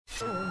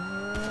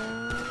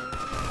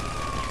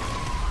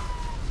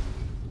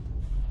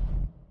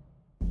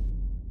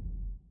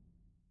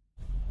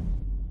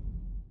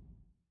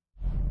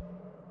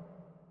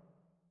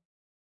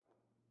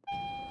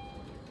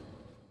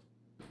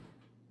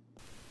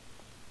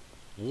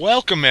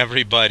Welcome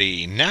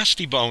everybody,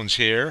 Nasty Bones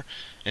here,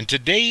 and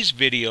today's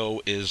video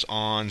is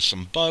on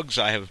some bugs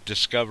I have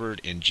discovered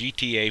in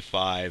GTA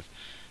 5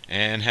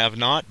 and have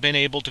not been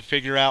able to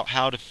figure out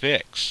how to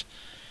fix.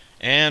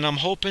 And I'm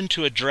hoping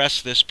to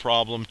address this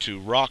problem to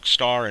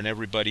Rockstar and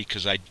everybody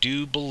because I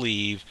do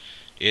believe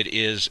it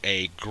is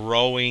a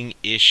growing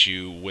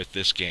issue with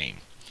this game.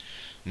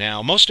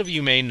 Now, most of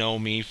you may know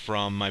me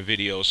from my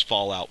videos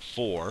Fallout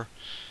 4,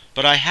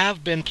 but I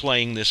have been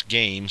playing this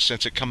game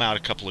since it came out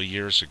a couple of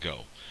years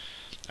ago.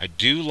 I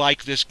do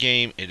like this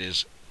game. It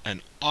is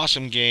an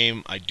awesome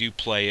game. I do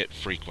play it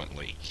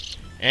frequently.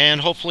 And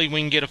hopefully we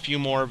can get a few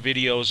more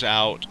videos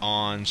out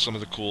on some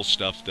of the cool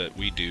stuff that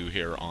we do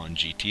here on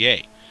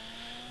GTA.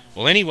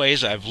 Well,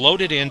 anyways, I've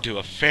loaded into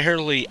a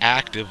fairly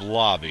active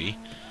lobby.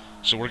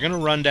 So we're going to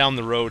run down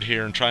the road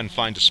here and try and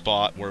find a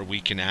spot where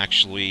we can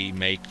actually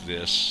make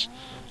this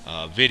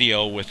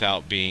video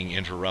without being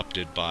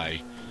interrupted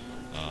by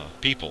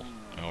people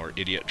or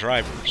idiot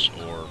drivers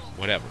or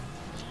whatever.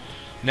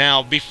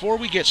 Now, before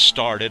we get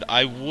started,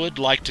 I would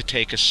like to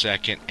take a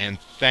second and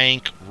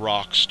thank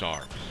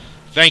Rockstar.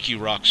 Thank you,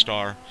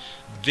 Rockstar.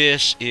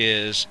 This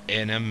is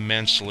an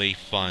immensely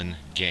fun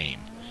game.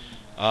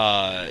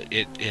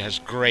 It has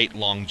great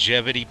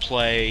longevity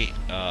play.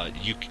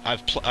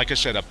 Like I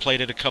said, I've played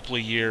it a couple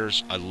of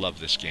years. I love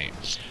this game.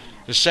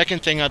 The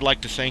second thing I'd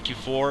like to thank you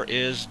for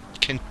is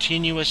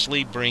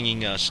continuously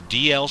bringing us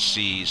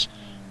DLCs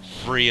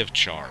free of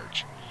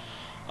charge.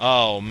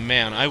 Oh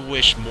man, I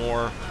wish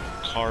more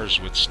cars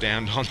would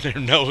stand on their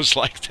nose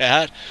like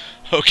that.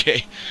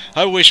 Okay,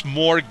 I wish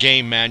more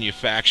game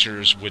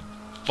manufacturers would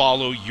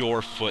follow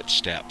your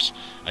footsteps.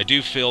 I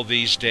do feel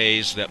these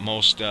days that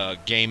most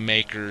game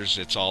makers,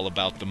 it's all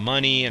about the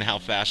money and how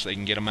fast they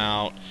can get them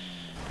out.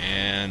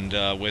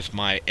 And with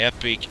my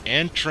epic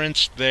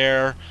entrance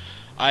there,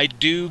 I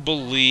do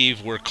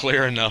believe we're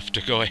clear enough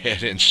to go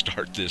ahead and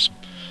start this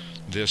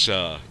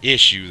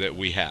issue that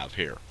we have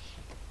here.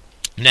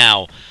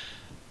 Now,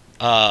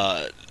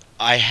 I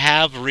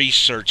have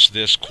researched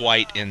this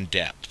quite in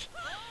depth.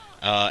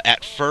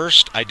 At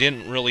first, I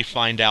didn't really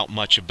find out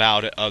much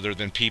about it other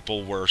than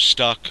people were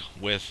stuck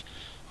with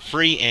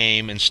free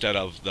aim instead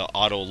of the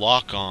auto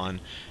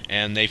lock-on,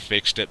 and they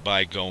fixed it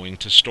by going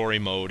to story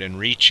mode and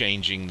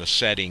rechanging the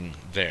setting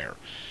there.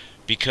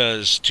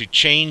 Because to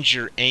change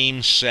your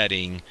aim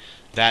setting,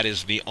 that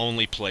is the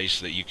only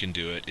place that you can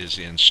do it, is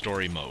in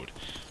story mode.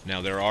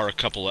 Now, there are a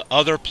couple of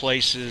other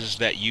places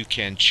that you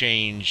can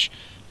change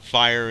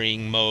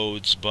firing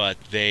modes, but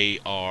they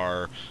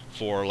are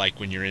for like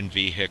when you're in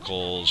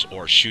vehicles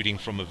or shooting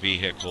from a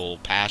vehicle,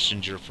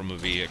 passenger from a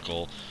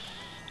vehicle,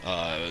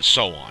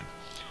 so on.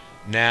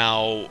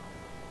 Now,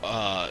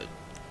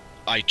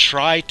 I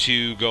try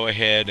to go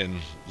ahead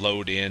and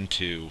load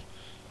into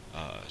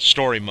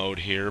story mode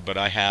here, but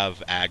I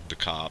have agged the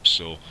cops,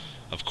 so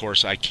of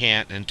course I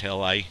can't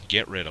until I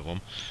get rid of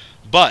them.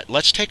 But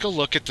let's take a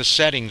look at the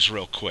settings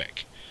real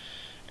quick.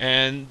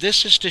 And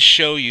this is to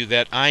show you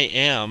that I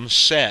am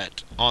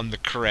set on the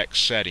correct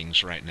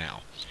settings right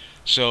now.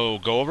 So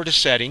go over to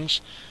settings,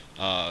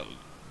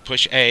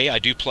 push A. I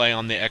do play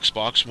on the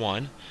Xbox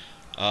One.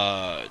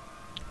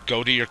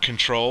 Go to your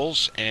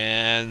controls,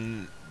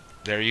 and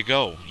there you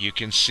go. You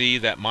can see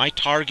that my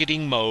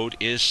targeting mode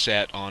is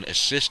set on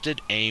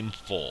assisted aim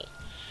full.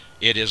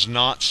 It is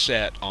not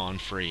set on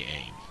free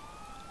aim.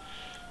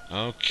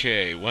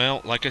 Okay,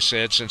 well, like I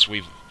said, since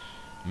we've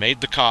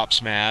made the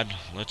cops mad,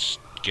 let's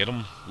get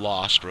them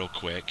lost real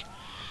quick.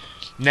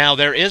 Now,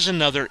 there is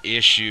another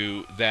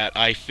issue that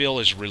I feel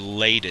is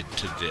related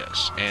to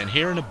this, and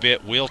here in a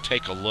bit we'll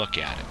take a look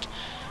at it.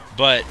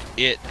 But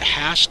it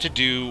has to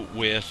do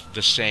with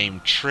the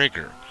same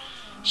trigger.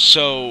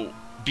 So,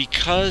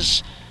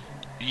 because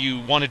you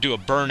want to do a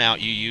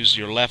burnout, you use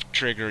your left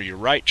trigger, your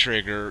right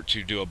trigger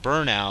to do a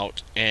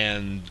burnout,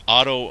 and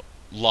auto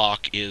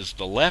lock is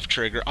the left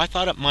trigger. I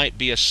thought it might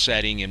be a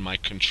setting in my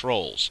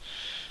controls.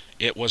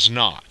 It was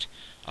not.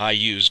 I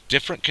used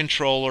different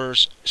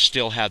controllers,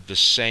 still had the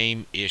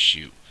same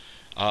issue.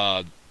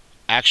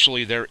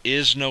 Actually, there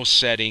is no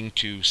setting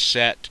to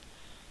set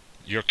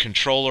your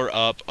controller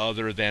up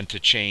other than to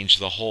change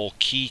the whole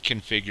key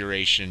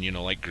configuration, you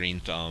know, like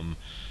green thumb,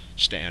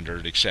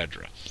 standard,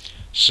 etc.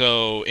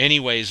 So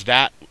anyways,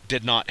 that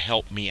did not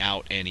help me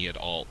out any at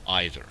all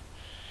either.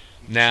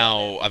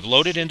 Now, I've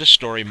loaded into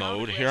story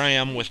mode. Here I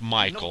am with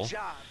Michael,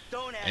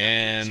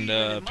 and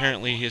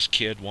apparently his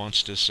kid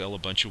wants to sell a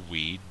bunch of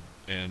weed,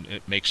 and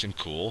it makes him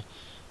cool,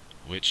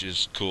 which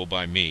is cool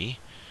by me.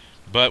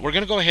 But we're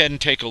going to go ahead and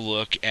take a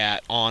look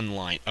at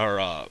online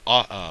or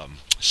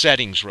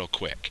settings real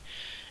quick.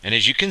 And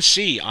as you can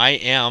see, I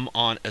am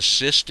on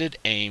assisted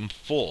aim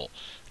full.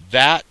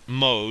 That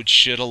mode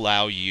should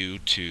allow you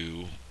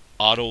to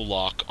auto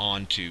lock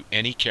onto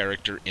any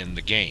character in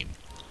the game.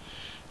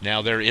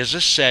 Now, there is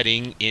a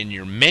setting in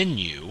your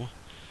menu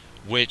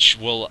which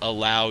will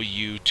allow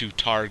you to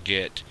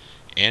target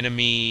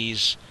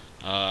enemies.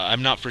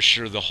 I'm not for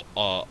sure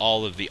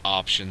all of the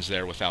options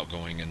there without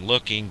going and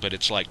looking, but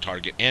it's like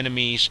target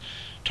enemies,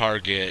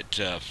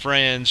 target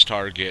friends,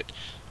 target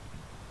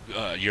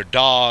your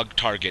dog,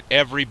 target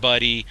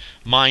everybody.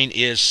 Mine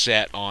is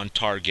set on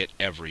target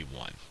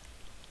everyone.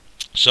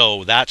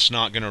 So that's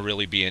not going to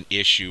really be an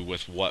issue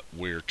with what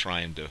we're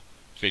trying to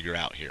figure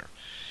out here.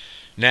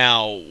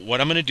 Now,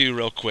 what I'm going to do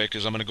real quick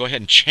is I'm going to go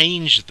ahead and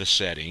change the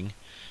setting.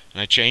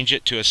 And I change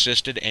it to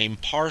assisted aim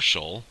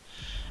partial.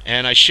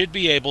 And I should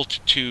be able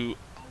to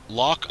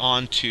lock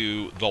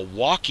onto the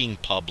walking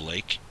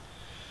public,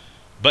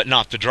 but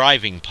not the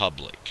driving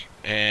public.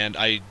 And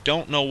I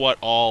don't know what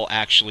all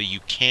actually you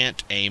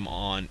can't aim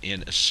on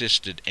in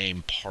assisted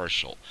aim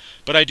partial,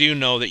 but I do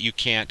know that you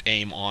can't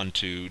aim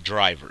onto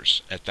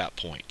drivers at that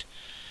point.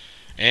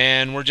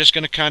 And we're just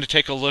going to kind of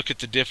take a look at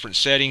the different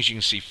settings. You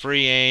can see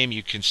free aim,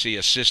 you can see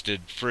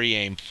assisted free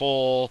aim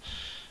full.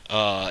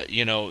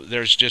 You know,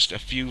 there's just a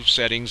few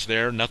settings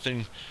there,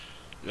 nothing,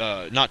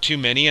 not too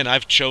many, and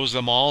I've chose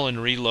them all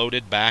and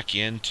reloaded back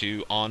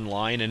into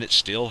online, and it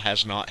still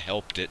has not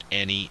helped it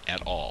any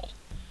at all.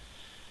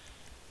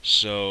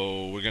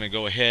 So we're going to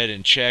go ahead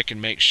and check and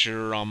make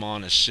sure I'm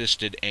on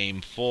assisted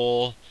aim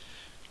full,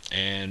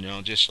 and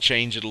I'll just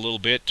change it a little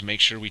bit to make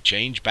sure we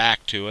change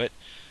back to it.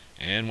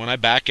 And when I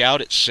back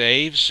out, it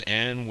saves,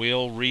 and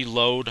we'll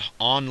reload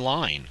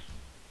online.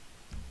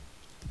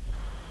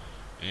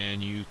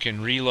 And you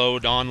can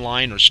reload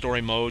online or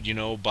story mode, you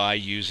know, by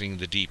using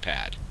the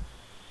D-pad.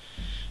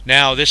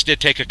 Now, this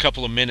did take a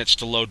couple of minutes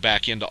to load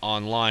back into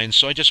online,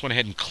 so I just went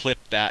ahead and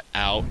clipped that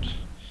out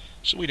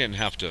so we didn't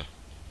have to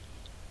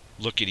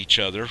look at each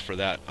other for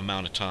that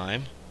amount of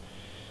time.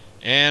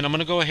 And I'm going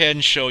to go ahead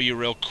and show you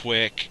real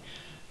quick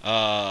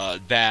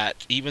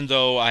that even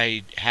though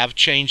I have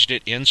changed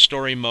it in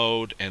story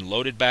mode and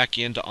loaded back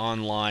into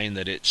online,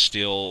 that it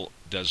still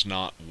does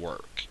not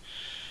work.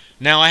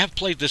 Now, I have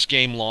played this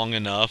game long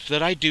enough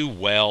that I do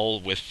well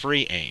with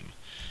free aim.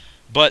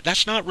 But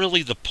that's not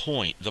really the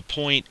point. The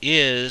point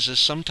is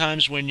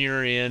sometimes when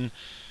you're in,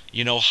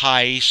 you know,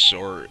 heist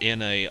or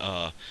in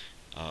a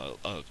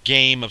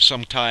game of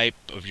some type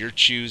of your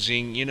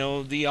choosing, you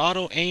know, the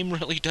auto aim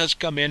really does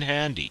come in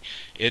handy.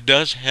 It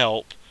does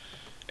help,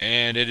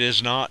 and it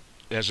is not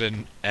as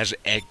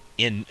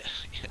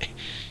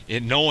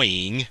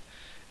annoying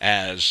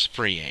as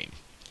free aim.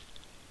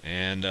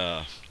 And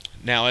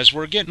now, as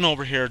we're getting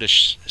over here to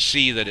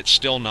see that it's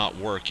still not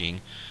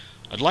working,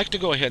 I'd like to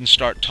go ahead and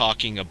start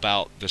talking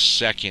about the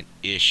second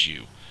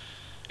issue.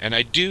 And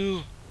I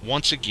do,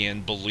 once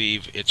again,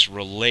 believe it's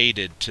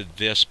related to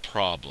this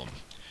problem.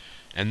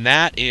 And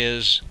that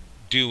is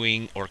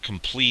doing or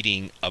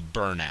completing a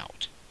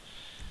burnout.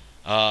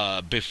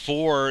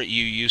 Before,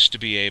 you used to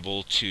be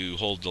able to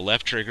hold the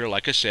left trigger,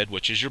 like I said,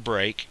 which is your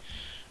brake,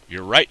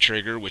 your right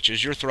trigger, which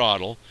is your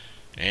throttle,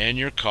 and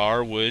your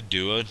car would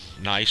do a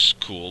nice,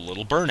 cool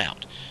little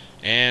burnout.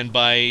 And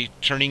by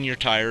turning your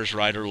tires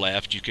right or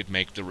left, you could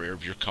make the rear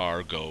of your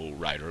car go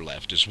right or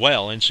left as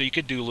well. And so you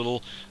could do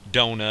little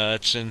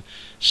donuts and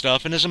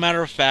stuff. And as a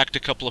matter of fact, a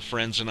couple of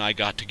friends and I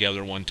got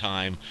together one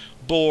time,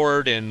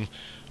 bored, and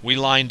we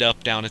lined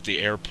up down at the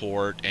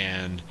airport,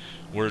 and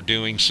we're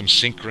doing some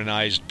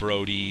synchronized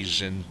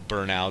Brodies and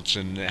burnouts,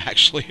 and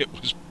actually it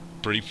was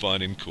pretty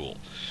fun and cool.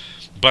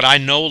 But I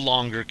no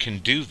longer can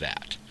do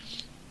that.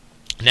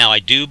 Now, I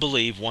do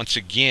believe, once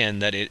again,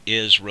 that it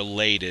is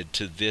related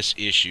to this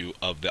issue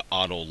of the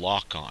auto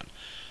lock-on.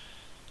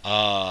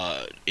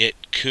 It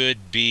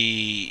could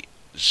be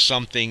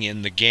something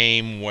in the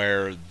game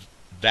where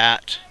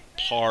that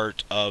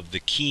part of the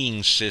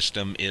keying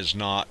system is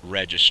not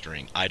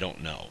registering. I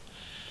don't know.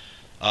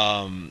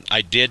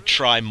 I did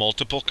try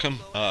multiple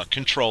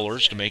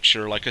controllers to make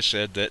sure, like I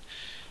said, that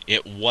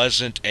it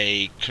wasn't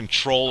a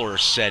controller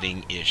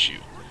setting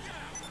issue.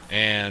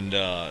 And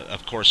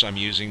of course, I'm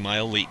using my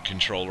Elite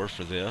controller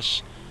for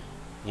this,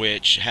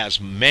 which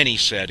has many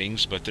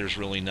settings, but there's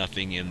really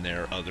nothing in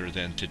there other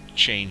than to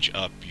change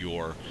up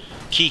your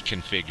key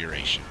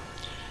configuration.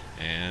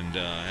 And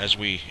as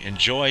we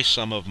enjoy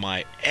some of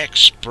my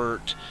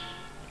expert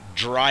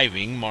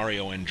driving,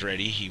 Mario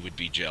Andretti, he would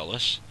be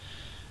jealous.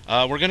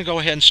 We're going to go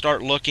ahead and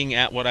start looking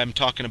at what I'm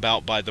talking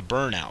about by the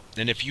burnout.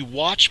 And if you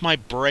watch my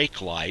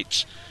brake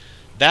lights,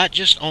 that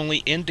just only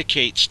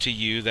indicates to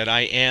you that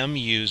I am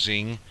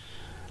using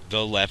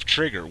the left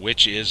trigger,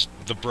 which is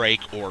the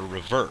brake or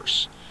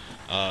reverse.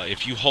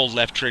 If you hold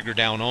left trigger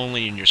down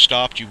only and you're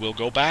stopped, you will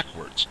go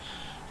backwards.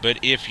 But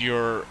if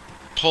you're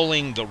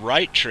pulling the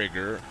right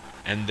trigger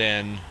and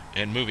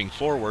moving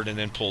forward and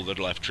then pull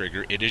the left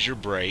trigger, it is your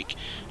brake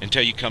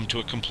until you come to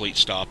a complete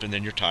stop, and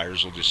then your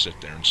tires will just sit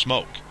there and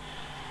smoke.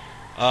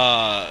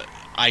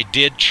 I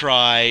did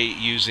try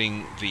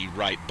using the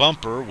right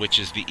bumper, which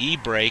is the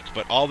e-brake,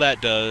 but all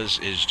that does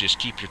is just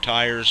keep your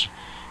tires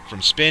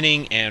from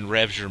spinning and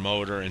revs your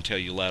motor until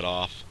you let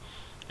off,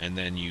 and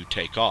then you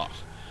take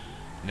off.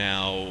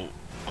 Now,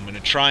 I'm going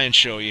to try and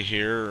show you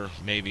here,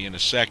 maybe in a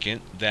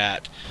second,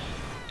 that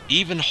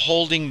even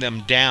holding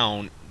them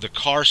down, the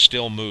car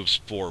still moves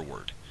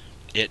forward.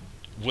 It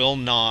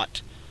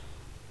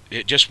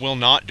just will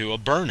not do a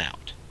burnout.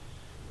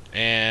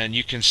 And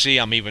you can see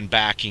I'm even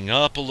backing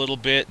up a little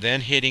bit,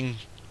 then hitting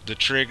the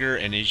trigger,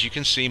 and as you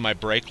can see, my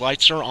brake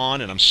lights are on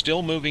and I'm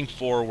still moving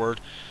forward.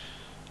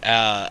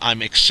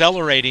 I'm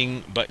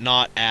accelerating, but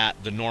not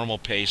at the normal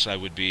pace I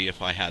would be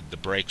if I had the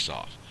brakes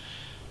off.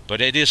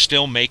 But it is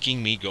still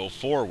making me go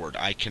forward.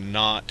 I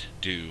cannot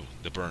do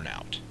the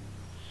burnout.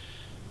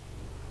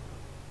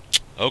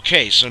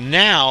 Okay, so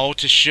now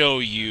to show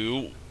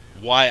you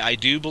why I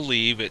do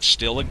believe it's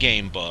still a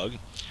game bug,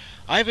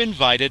 I've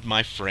invited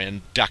my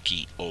friend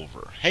Ducky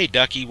over. Hey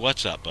Ducky,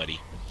 what's up,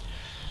 buddy?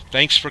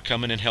 Thanks for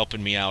coming and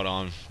helping me out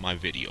on my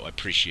video. I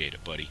appreciate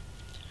it, buddy.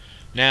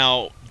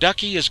 Now,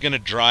 Ducky is going to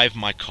drive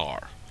my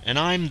car, and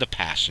I'm the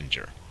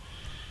passenger.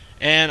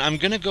 And I'm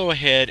going to go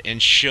ahead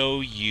and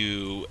show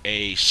you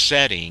a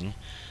setting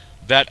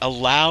that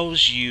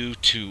allows you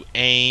to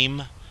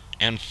aim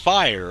and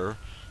fire,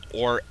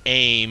 or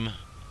aim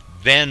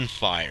then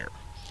fire.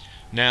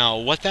 Now,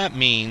 what that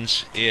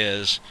means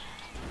is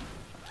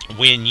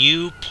when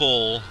you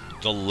pull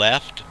the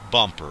left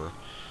bumper,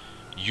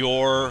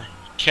 your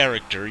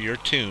character, your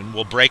toon,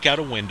 will break out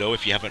a window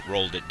if you haven't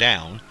rolled it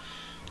down,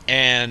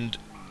 and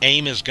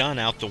aim his gun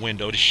out the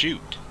window to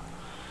shoot.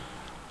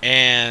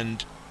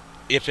 And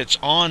if it's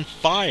on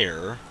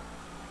fire,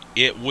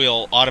 it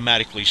will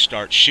automatically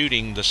start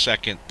shooting the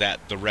second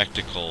that the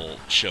reticle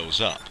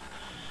shows up.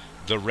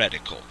 The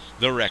reticle,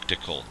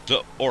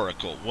 the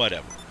oracle,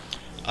 whatever.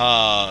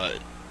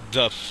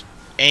 The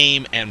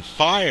aim and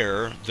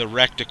fire, the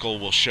reticle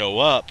will show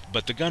up,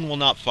 but the gun will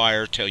not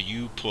fire till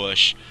you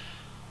push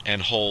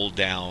and hold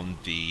down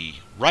the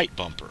right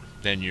bumper.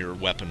 Then your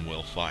weapon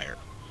will fire.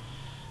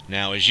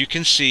 Now, as you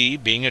can see,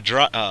 being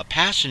a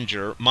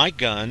passenger, my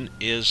gun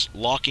is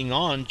locking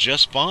on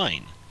just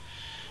fine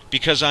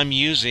because I'm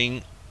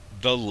using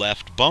the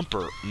left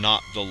bumper,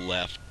 not the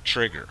left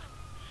trigger.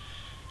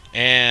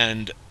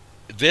 And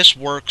this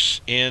works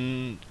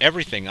in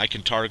everything. I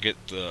can target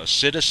the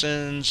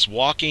citizens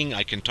walking,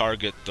 I can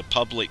target the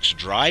public's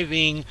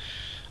driving.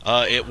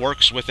 It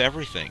works with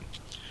everything.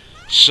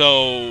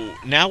 So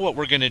now what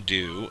we're going to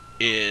do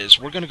is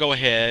we're going to go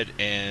ahead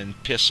and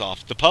piss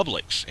off the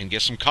publics and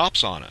get some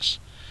cops on us.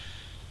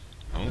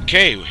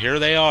 Okay, here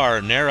they are,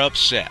 and they're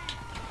upset.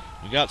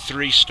 We got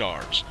 3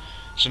 stars.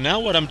 So now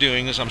what I'm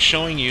doing is I'm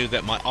showing you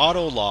that my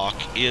auto lock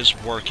is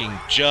working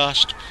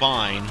just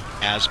fine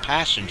as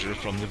passenger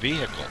from the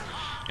vehicle.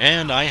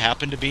 And I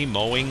happen to be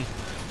mowing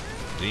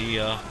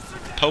the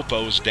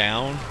popos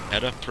down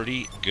at a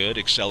pretty good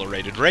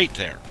accelerated rate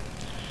there.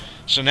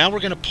 So now we're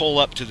going to pull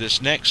up to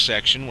this next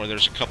section where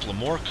there's a couple of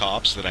more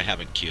cops that I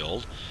haven't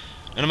killed.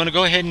 And I'm going to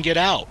go ahead and get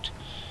out.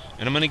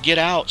 And I'm going to get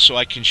out so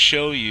I can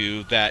show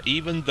you that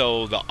even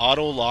though the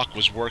auto lock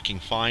was working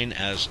fine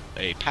as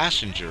a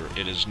passenger,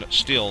 it is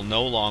still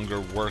no longer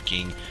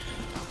working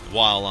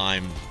while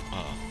I'm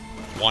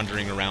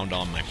wandering around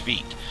on my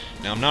feet.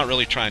 Now, I'm not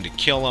really trying to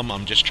kill them.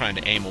 I'm just trying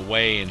to aim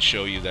away and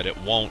show you that it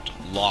won't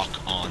lock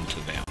onto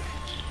them.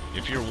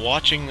 If you're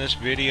watching this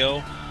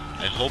video,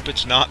 I hope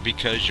it's not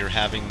because you're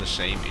having the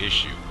same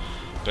issue.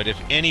 But if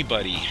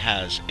anybody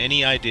has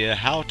any idea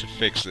how to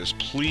fix this,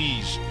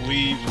 please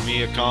leave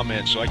me a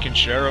comment so I can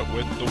share it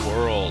with the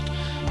world.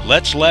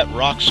 Let's let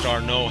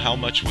Rockstar know how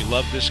much we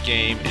love this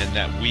game and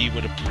that we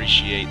would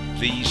appreciate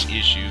these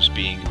issues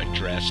being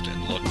addressed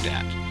and looked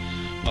at.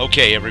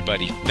 Okay,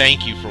 everybody,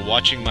 thank you for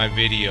watching my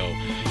video.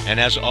 And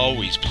as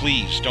always,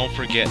 please don't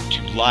forget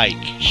to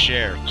like,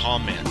 share,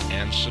 comment,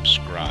 and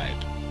subscribe.